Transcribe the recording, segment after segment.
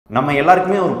நம்ம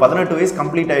எல்லாருக்குமே ஒரு 18 வயசு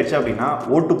கம்ப்ளீட் ஆயிடுச்சு அப்படின்னா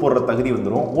ஓட்டு போடுற தகுதி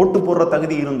வந்துடும். ஓட்டு போடுற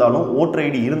தகுதி இருந்தாலும் ஓட்டர்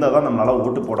ஐடி இருந்தால் தான் நம்மளால்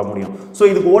ஓட்டு போட முடியும். ஸோ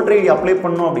இதுக்கு ஓட்டர் ஐடி அப்ளை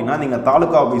பண்ணணும் அப்படின்னா நீங்கள்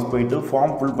தாலுகா ஆஃபீஸ் போயிட்டு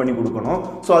ஃபார்ம் ஃபில் பண்ணி கொடுக்கணும்.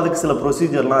 ஸோ அதுக்கு சில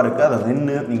ப்ரொசீஜர்லாம் இருக்குது, அதை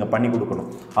நின்று நீங்கள் பண்ணி கொடுக்கணும்.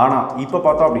 ஆனால் இப்போ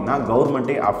பார்த்தோம் அப்படின்னா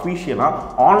கவர்மெண்ட்டே அஃபிஷியலாக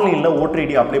ஆன்லைனில் ஓட்டர்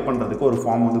ஐடி அப்ளை பண்ணுறதுக்கு ஒரு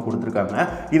ஃபார்ம் வந்து கொடுத்துருக்காங்க.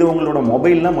 இது உங்களோட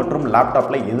மொபைலில் மற்றும்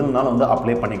லேப்டாப்பில் எதுனாலும் வந்து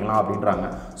அப்ளை பண்ணிக்கலாம் அப்படின்றாங்க.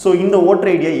 ஸோ இந்த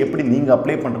ஓட்டர் ஐடியை எப்படி நீங்கள்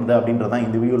அப்ளை பண்ணுறது அப்படின்றதான்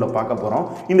இந்த வீடியோவில் பார்க்க போகிறோம்.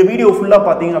 இந்த வீடியோ ஃபுல்லாக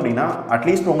பார்த்தீங்க அப்படின்னா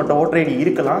அட்லீஸ்ட் உங்கள்கிட்ட ஓட்டர் ஐடி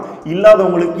இருக்கலாம்,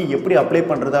 இல்லாதவங்களுக்கு எப்படி அப்ளை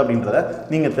பண்ணுறது அப்படின்றத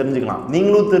நீங்கள் தெரிஞ்சுக்கலாம்.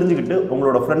 நீங்களும் தெரிஞ்சுக்கிட்டு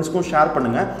உங்களோட ஃப்ரெண்ட்ஸ்க்கும் ஷேர்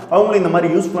பண்ணுங்கள். அவங்களும் இந்த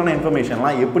மாதிரி யூஸ்ஃபுல்லான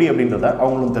இன்ஃபர்மேஷன்லாம் எப்படி அப்படின்றத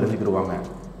அவங்களும் தெரிஞ்சுக்கிடுவாங்க.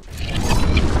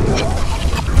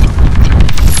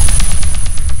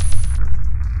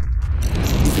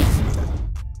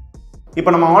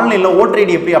 இப்போ நம்ம ஆன்லைனில் ஓட்டர்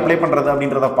ஐடி எப்படி அப்ளை பண்ணுறது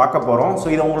அப்படின்றத பார்க்க போகிறோம். ஸோ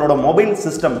இது உங்களோட மொபைல்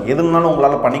சிஸ்டம் எதுனாலும்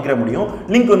உங்களால் பண்ணிக்கிற முடியும்.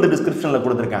 லிங்க் வந்து டிஸ்கிரிப்ஷனில்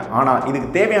கொடுத்துருக்கேன். ஆனால் இதுக்கு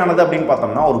தேவையானது அப்படின்னு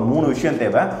பார்த்தோம்னா ஒரு 3 விஷயம்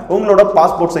தேவை. உங்களோட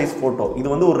பாஸ்போர்ட் சைஸ் ஃபோட்டோ, இது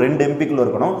வந்து ஒரு 2 MBக்குள்ள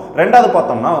இருக்கணும். ரெண்டாவது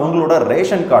பார்த்தோம்னா உங்களோட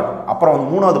ரேஷன் கார்டு, அப்புறம்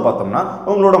வந்து மூணாவது பார்த்தோம்னா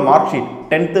உங்களோட மார்க் ஷீட்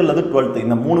 10th அல்லது 12th.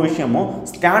 இந்த 3 விஷயமும்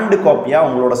ஸ்கேன்டு காப்பியாக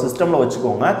உங்களோட சிஸ்டமில்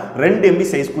வச்சுக்கோங்க. 2 MB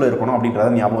சைஸ்க்குள்ளே இருக்கணும் அப்படின்றத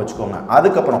ஞாபகம் வச்சுக்கோங்க.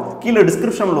 அதுக்கப்புறம் கீழே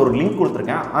டிஸ்கிரிப்ஷனில் ஒரு லிங்க்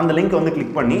கொடுத்துருக்கேன். அந்த லிங்க் வந்து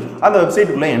கிளிக் பண்ணி அந்த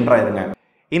வெப்சைட்டுக்குள்ளே என்டர் ஆயிருங்க.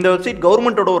 இந்த வெப்சைட்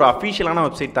கவர்மெண்ட்டோட ஒரு அஃபிஷியலான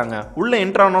வெப்சைட் தாங்க. உள்ள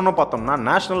என்ட்ரு ஆனோன்னு பார்த்தோம்னா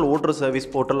நேஷனல் ஓட்டர் சர்வீஸ்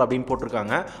போர்ட்டல் அப்படின்னு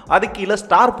போட்டிருக்காங்க. அது கீழே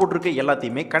ஸ்டார் போட்டிருக்க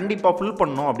எல்லாத்தையுமே கண்டிப்பாக ஃபில்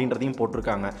பண்ணணும் அப்படின்றதையும்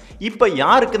போட்டிருக்காங்க. இப்போ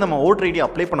யாருக்கு நம்ம ஓட்டர் ஐடி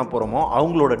அப்ளை பண்ண போகிறோமோ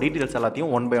அவங்களோட டீட்டெயில்ஸ்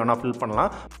எல்லாத்தையும் ஒன் பை ஒன்னாக ஃபில்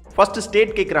பண்ணலாம். ஃபர்ஸ்ட்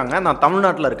ஸ்டேட் கேட்குறாங்க. நான்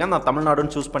தமிழ்நாட்டில் இருக்கேன், நான்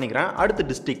தமிழ்நாடுன்னு சூஸ் பண்ணிக்கிறேன். அடுத்து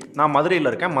டிஸ்ட்ரிக்ட், நான் மதுரையில்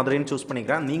இருக்கேன், மதுரைன்னு சூஸ்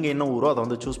பண்ணிக்கிறேன். நீங்கள் என்ன ஊரோ அதை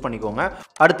வந்து சூஸ் பண்ணிக்கோங்க.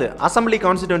 அடுத்து அசம்பிளி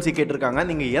கான்ஸ்டிடுவன்சி கேட்டிருக்காங்க.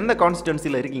 நீங்கள் எந்த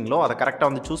கான்ஸ்டிடுவன்சியில் இருக்கீங்களோ அதை கரெக்டாக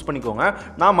வந்து சூஸ் பண்ணிக்கோங்க.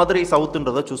 நான் மதுரை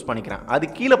சவுத்துன்றதை சூஸ் பண்ணிக்கிறேன். அது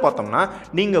கீழே பார்த்தோம்னா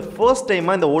நீங்கள் ஃபர்ஸ்ட்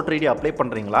டைமாக இந்த ஓட்டர் ஐடி அப்ளை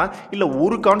பண்ணுறீங்களா, இல்லை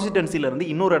ஒரு கான்ஸ்டிடுவன்சிலேருந்து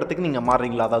இன்னொரு இடத்துக்கு நீங்கள்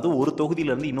மாறுறீங்களா, அதாவது ஒரு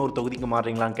தொகுதியிலேருந்து இன்னொரு தொகுதிக்கு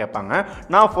மாறுறீங்களான்னு கேட்பாங்க.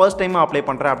 நான் ஃபர்ஸ்ட் டைமாக அப்ளை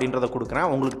பண்ணுறேன் அப்படின்றத கொடுக்குறேன்.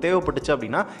 உங்களுக்கு தேவைப்பட்டுச்சு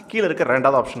அப்படின்னா கீழே இருக்க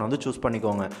ரெண்டாவது ஆப்ஷன் வந்து சூஸ்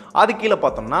பண்ணிக்கோங்க. அது கீழே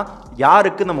பார்த்தோம்னா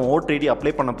யாருக்கு நம்ம ஓட்டர் ஐடி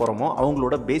அப்ளை பண்ண போகிறோமோ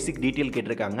அவங்களோட பேசிக் டீட்டெயில்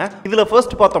கேட்டிருக்காங்க. இதில்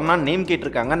ஃபர்ஸ்ட் பார்த்தோம்னா நேம்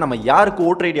கேட்டிருக்காங்க. நம்ம யாருக்கு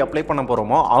ஓட்டர் ஐடி அப்ளை பண்ண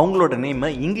போகிறோமோ அவங்களோட நேம்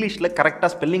இங்கிலீஷில் கரெக்டாக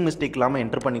ஸ்பெல்லிங் மிஸ்டேக் இல்லாமல்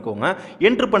என்ட்ரு பண்ணிக்கோங்க.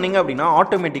 என்ட்ரு பண்ணிங்க அப்படின்னா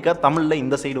ஆட்டோமேட்டிக்காக தமிழில்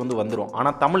இந்த சைடு வந்து வந்துடும். ஆனால்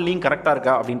தமிழ்லையும் கரெக்டாக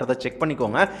இருக்கா அப்படின்றத செக்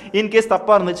பண்ணிக்கோங்க. இன்கேஸ்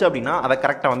தப்பாக இருந்துச்சு அப்படின்னா அதை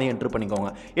கரெக்டாக வந்து என்ட்ரு பண்ணிக்கோங்க.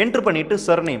 என்ட்ரு பண்ணிவிட்டு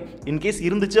சர்நேம், இன்கேஸ்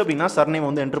இருந்துச்சு அப்படின்னா சர்நேம்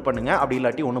வந்து என்ட்ரு பண்ணுங்கள். அப்படி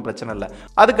இல்லாட்டி ஒன்றும் பிரச்சனை இல்லை.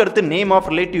 அதுக்கடுத்து name of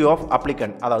relative of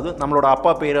applicant, அதாவது நம்மளோட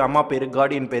அப்பா பேர், அம்மா பேர்,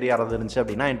 கார்டியன் பேர் யாராவது இருந்துச்சு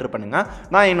அப்படின்னா என்ட்ரு பண்ணுங்க.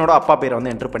 நான் என்னோட அப்பா பேரை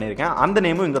வந்து என்ட்ரு பண்ணியிருக்கேன். அந்த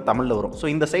நேமும் இங்கே தமிழில் வரும். ஸோ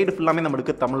இந்த சைடு ஃபுல்லாமே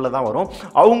நம்மளுக்கு தமிழில் தான் வரும்.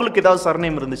 அவங்களுக்கு ஏதாவது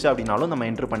சர்நேம் இருந்துச்சு அப்படின்னாலும் நம்ம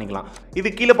என்ட்ரு பண்ணிக்கலாம்.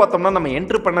 இது கீழே பார்த்தோம்னா நம்ம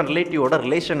என்ட்ரு பண்ண ரிலேட்டிவோட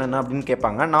ரிலேஷன் என்ன அப்படின்னு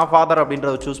கேட்பாங்க. நான் ஃபாதர்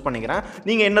அப்படின்றத சூஸ் பண்ணிக்கிறேன்.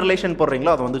 நீங்கள் என்ன ரிலேஷன்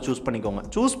போடுறீங்களோ அதை வந்து சூஸ் பண்ணிக்கோங்க.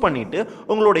 சூஸ் பண்ணிட்டு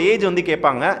உங்களோட ஏஜ் வந்து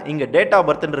கேட்பாங்க. இங்கே டேட் ஆஃப்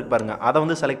பர்த்னு இருக்கு பாருங்க, அதை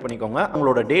வந்து செலக்ட் பண்ணிக்கோங்க.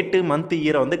 உங்களோட டேட்டு, மந்த்,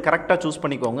 இயரை வந்து கரெக்டாக சூஸ்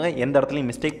பண்ணிக்கோங்க. எந்த இடத்துலையும்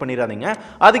மிஸ்டேக் பண்ணிடாதீங்க.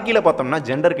 அது கீழே பார்த்தோம்னா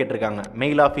ஜெண்டர் கேட்டிருக்காங்க,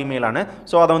 மெயிலா ஃபீமேலானு.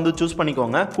 ஸோ அதை வந்து சூஸ்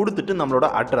பண்ணிக்கோங்க. கொடுத்துட்டு நம்மளோட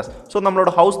அட்ரஸ், ஸோ நம்மளோட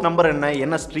ஹவுஸ் நம்பர்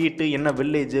என்ன ஸ்ட்ரீட்டு, என்ன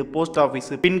village, post office,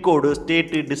 pincode,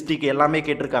 state, district எல்லாமே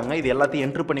கேட்டிருக்காங்க. இது எல்லாத்தையும்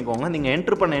என்ட்ரு பண்ணிக்கோங்க. நீங்கள்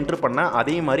என்ட்ரு பண்ண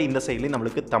அதே மாதிரி இந்த சைட்லேயும்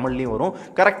நம்மளுக்கு தமிழ்லையும் வரும்.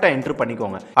 கரெக்டாக என்ட்ரு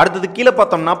பண்ணிக்கோங்க. அடுத்தது கீழே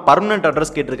பார்த்தோம்னா பர்மனன்ட்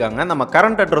அட்ரஸ் கேட்டிருக்காங்க. நம்ம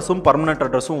கரண்ட் அட்ரஸும் பர்மனன்ட்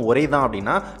அட்ரஸும் ஒரே தான்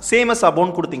அப்படின்னா சேமஸ்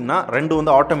அபவுண்ட் கொடுத்தீங்கன்னா ரெண்டு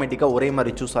வந்து ஆட்டோமேட்டிக்காக ஒரே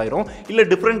மாதிரி சூஸ் ஆயிரும். இல்லை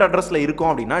டிஃப்ரெண்ட் அட்ரஸில் இருக்கும்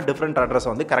அப்படின்னா டிஃப்ரெண்ட் அட்ரஸ்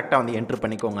வந்து கரெக்டாக வந்து என்ட்ரு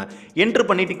பண்ணிக்கோங்க. என்ட்ரு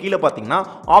பண்ணிட்டு கீழே பார்த்தீங்கன்னா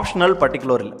ஆப்ஷனல்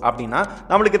பர்டிகுலர் அப்படின்னா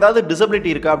நம்மளுக்கு ஏதாவது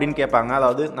டிசபிலிட்டி இருக்கா அப்படின்னு கேட்பாங்க.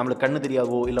 அதாவது நம்மளுக்கு கண்ணு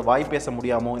தெரியாதோ இல்லை வாய் பேச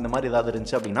முடியாமோ இந்த மாதிரி ஏதாவது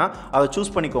இருந்துச்சு அப்படின்னா அதை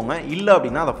சூஸ் பண்ணிக்கோங்க. இல்லை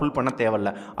அப்படின்னா அதை ஃபுல் பண்ண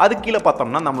தேவையில்லை. அது கீழே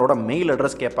பார்த்தோம்னா நம்மளோட மெயில்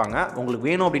அட்ரஸ் கேட்பாங்க. உங்களுக்கு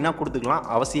வேணும் அப்படின்னா கொடுத்துக்கலாம்,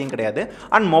 அவசியம் கிடையாது.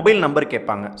 அண்ட் மொபைல் நம்பர்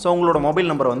கேட்பாங்க. ஸோ உங்களோட மொபைல்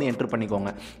நம்பரை வந்து என்ட்ரு பண்ணிக்கோங்க.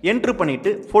 என்ட்ரு பண்ணிட்டு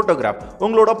ஃபோட்டோகிராஃப்,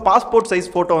 உங்களோட பாஸ்போர்ட் சைஸ்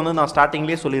ஃபோட்டோ வந்து நான்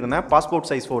ஸ்டார்டிங்லேயே சொல்லியிருந்தேன். பாஸ்போர்ட்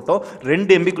சைஸ் ஃபோட்டோ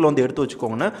 2 MBக்குள்ள வந்து எடுத்து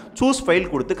வச்சுக்கோங்கன்னு சூஸ் ஃபைல்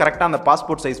கொடுத்து கரெக்டாக அந்த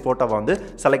பாஸ்போர்ட் சைஸ் ஃபோட்டோவை வந்து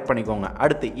செலக்ட் பண்ணிக்கோங்க.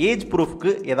 அடுத்து ஏஜ்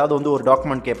ப்ரூஃப்க்கு ஏதாவது வந்து ஒரு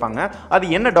டாக்குமெண்ட் கேட்பாங்க. அது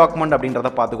என்ன டாக்குமெண்ட்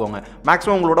அப்படின்றத பார்த்துக்கோங்க.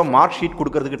 மேக்ஸிமம் உங்களோட மார்க் ஷீட்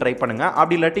கொடுக்கறதுக்கு ட்ரை பண்ணுங்க.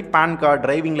 அப்படி இல்லாட்டி பேன் கார்டு,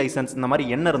 டிரைவிங் லைசன்ஸ் இந்த மாதிரி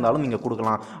என்ன இருந்தாலும் நீங்கள்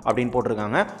கொடுக்கலாம் அப்படின்னு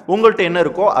போட்டிருக்காங்க. உங்கள்கிட்ட என்ன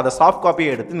இருக்கோ அதை சாஃப்ட்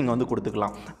காப்பியை எடுத்து நீங்கள் வந்து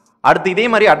கொடுத்துக்கலாம். அடுத்து இதே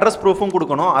மாதிரி அட்ரஸ் ப்ரூஃபும்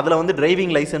கொடுக்கணும். அதில் வந்து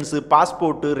driving licence,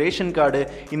 passport, ration card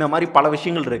இந்த மாதிரி பல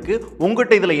விஷயங்கள் இருக்குது.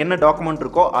 உங்கள்கிட்ட இதில் என்ன டாக்குமெண்ட்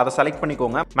இருக்கோ அதை செலக்ட்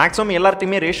பண்ணிக்கோங்க. மேக்ஸிமம்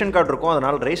எல்லார்ட்டையுமே ரேஷன் கார்டு இருக்கும்.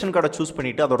 அதனால் ரேஷன் கார்டை சூஸ்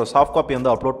பண்ணிவிட்டு அதோட சாஃப்ட் காப்பி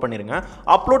வந்து அப்லோட் பண்ணிடுங்க.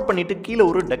 அப்லோட் பண்ணிவிட்டு கீழே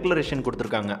ஒரு டெக்ளரேஷன்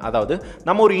கொடுத்துருக்காங்க. அதாவது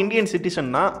நம்ம ஒரு இந்தியன்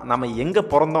சிட்டிசன்னா நம்ம எங்கே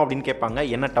பிறந்தோம் அப்படின்னு கேட்பாங்க,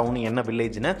 என்ன டவுன், என்ன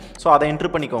வில்லேஜ்னு. ஸோ அதை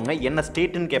என்ட்ரு பண்ணிக்கோங்க. என்ன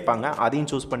ஸ்டேட்டுன்னு கேட்பாங்க, அதையும்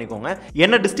சூஸ் பண்ணிக்கோங்க.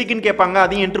 என்ன டிஸ்ட்ரிக்ட்னு கேட்பாங்க,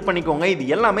 அதையும் என்ட்ரு பண்ணிக்கோங்க. இது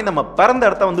எல்லாமே நம்ம பிறந்த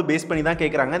இடத்த வந்து பேஸ் பண்ணி தான்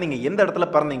கேட்குறாங்க. நீங்கள் எந்த இடத்துல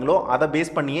பிறந்தீங்களோ கொடுக்குறீங்களோ அதை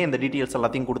பேஸ் பண்ணியே இந்த டீடைல்ஸ்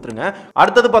எல்லாத்தையும் கொடுத்துருங்க.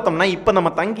 அடுத்தது பார்த்தோம்னா இப்போ நம்ம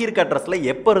தங்கி இருக்க அட்ரஸ்ல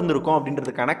எப்போ இருந்திருக்கும்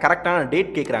அப்படின்றதுக்கான கரெக்டான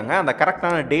டேட் கேட்குறாங்க. அந்த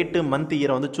கரெக்டான டேட்டு மந்த்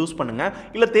இயரை வந்து சூஸ் பண்ணுங்க.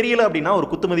 இல்லை தெரியல அப்படின்னா ஒரு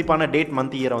குத்துமதிப்பான டேட்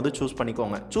மந்த் இயரை வந்து சூஸ்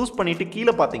பண்ணிக்கோங்க. சூஸ் பண்ணிட்டு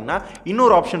கீழே பார்த்தீங்கன்னா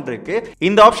இன்னொரு ஆப்ஷன் இருக்கு.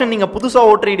 இந்த ஆப்ஷன் நீங்க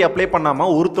புதுசாக ஓட்டர் ஐடி அப்ளை பண்ணாம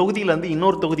ஒரு தொகுதியிலேருந்து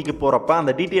இன்னொரு தொகுதிக்கு போறப்ப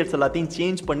அந்த டீடைல்ஸ் எல்லாத்தையும்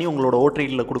சேஞ்ச் பண்ணி உங்களோட ஓட்டர்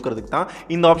ஐடியில் கொடுக்கறதுக்கு தான்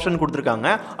இந்த ஆப்ஷன் கொடுத்துருக்காங்க.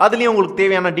 அதுலேயும் உங்களுக்கு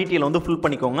தேவையான டீட்டெயில் வந்து ஃபில்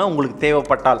பண்ணிக்கோங்க. உங்களுக்கு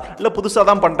தேவைப்பட்டால் இல்லை புதுசாக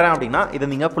தான் பண்ணுறேன் அப்படின்னா இதை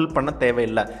நீங்கள் ஃபில் பண்ண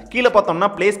தேவையில்லை. கீழே பார்த்தோம்னா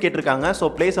பிளேஸ் கேட்டிருக்காங்க. ஸோ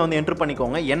பிளேஸை வந்து என்ட்ரு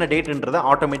பண்ணிக்கோங்க. என்ன டேட்ன்றது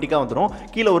ஆட்டோமேட்டிக்காக வந்துடும்.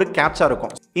 கீழே ஒரு கேப்சா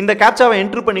இருக்கும். இந்த கேப்சாவை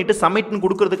என்ட்ரு பண்ணிட்டு சப்மிட்னு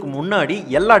கொடுக்கறதுக்கு முன்னாடி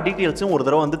எல்லா டீடைல்ஸும் ஒரு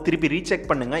தடவை வந்து திருப்பி ரீசெக்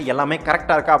பண்ணுங்க. எல்லாமே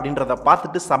கரெக்டாக இருக்கா அப்படின்றத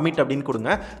பார்த்துட்டு சப்மிட் அப்படின்னு கொடுங்க.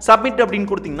 சப்மிட் அப்படின்னு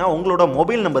கொடுத்தீங்கன்னா உங்களோட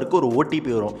மொபைல் நம்பருக்கு ஒரு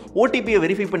ஓடிபி வரும். ஓடிபியை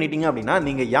வெரிஃபை பண்ணிட்டீங்க அப்படின்னா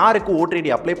நீங்கள் யாருக்கு ஓட்டர்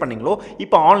ஐடி அப்ளை பண்ணீங்களோ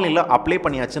இப்போ ஆன்லைனில் அப்ளை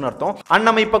பண்ணியாச்சுன்னு அர்த்தம். அண்ட்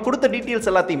நம்ம இப்போ கொடுத்த டீடைல்ஸ்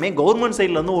எல்லாத்தையுமே கவர்மெண்ட்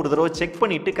சைடில் இருந்து ஒரு தடவை செக்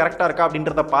பண்ணிட்டு கரெக்டாக இருக்கா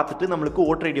அப்படின்றத பார்த்துட்டு நம்மளுக்கு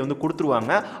ஓட்டர் ஐடி வந்து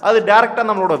கொடுத்துருவாங்க. அது டேரெக்டாக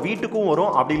நம்மளோட வீட்டுக்கும்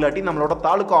வரும். அப்படி இல்லாட்டி நம்மளோட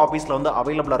தாலுகா ஆஃபீஸில் வந்து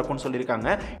அவைலபிளாக இருக்கும்னு சொல்லியிருக்காங்க.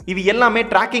 இது எல்லாமே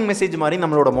ட்ராக்கிங் மெசேஜ் மாதிரி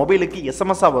நம்மளோட மொபைலுக்கு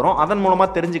எஸ்எம்எஸ்ஸாக வரும். அதன் மூலமாக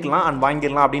தெரிஞ்சுக்கலாம் அண்ட்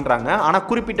வாங்கிடலாம் அப்படின்றாங்க. ஆனால்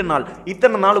குறிப்பிட்ட நாள்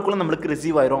இத்தனை நாளுக்குள்ள நம்மளுக்கு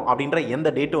ரிசீவ் ஆயிரும் அப்படின்ற எந்த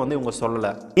டேட்டும் வந்து இவங்க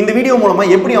சொல்லலை. இந்த வீடியோ மூலமா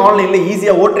எப்படி ஆன்லைனில்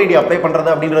ஈஸியாக ஓட்டர் ஐடி அப்ளை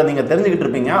பண்ணுறது அப்படின்றத நீங்கள் தெரிஞ்சுக்கிட்டு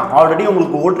இருப்பீங்க. ஆல்ரெடி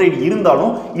உங்களுக்கு ஓட்டர் ஐடி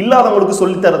இருந்தாலும் இல்லாதவங்களுக்கு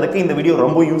சொல்லித் தரதுக்கு இந்த வீடியோ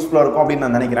ரொம்ப யூஸ்ஃபுல்லாக இருக்கும் அப்படின்னு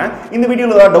நான் நினைக்கிறேன். இந்த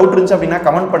வீடியோவில் ஏதாவது டவுட் இருந்துச்சு அப்படின்னா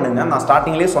கமெண்ட் பண்ணுங்க. நான்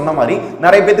ஸ்டார்டிங்லேயே சொன்ன மாதிரி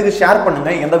நிறைய பேருக்கு ஷேர் பண்ணுங்க.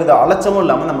 எந்தவித அலட்சமும்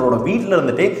இல்லாமல் நம்மளோட வீட்டில்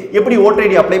இருந்துட்டு எப்படி ஓட்டர்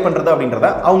ஐடி அப்ளை பண்ணுறது அப்படின்றத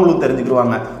அவங்களும்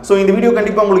தெரிஞ்சுக்கிடுவாங்க. ஸோ இந்த வீடியோ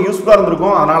கண்டிப்பாக உங்களுக்கு யூஸ்ஃபுல்லாக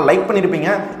இருந்திருக்கும். அதனால் லைக் பண்ணியிருப்பீங்க.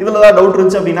 இதில் ஏதாவது டவுட்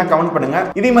இருந்துச்சு அப்படின்னா கமெண்ட் பண்ணுங்க.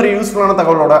 இதே மாதிரி யூஸ்ஃபுல்லான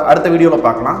தகவலோட அடுத்த வீடியோவில்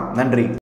பார்க்கலாம். நன்றி.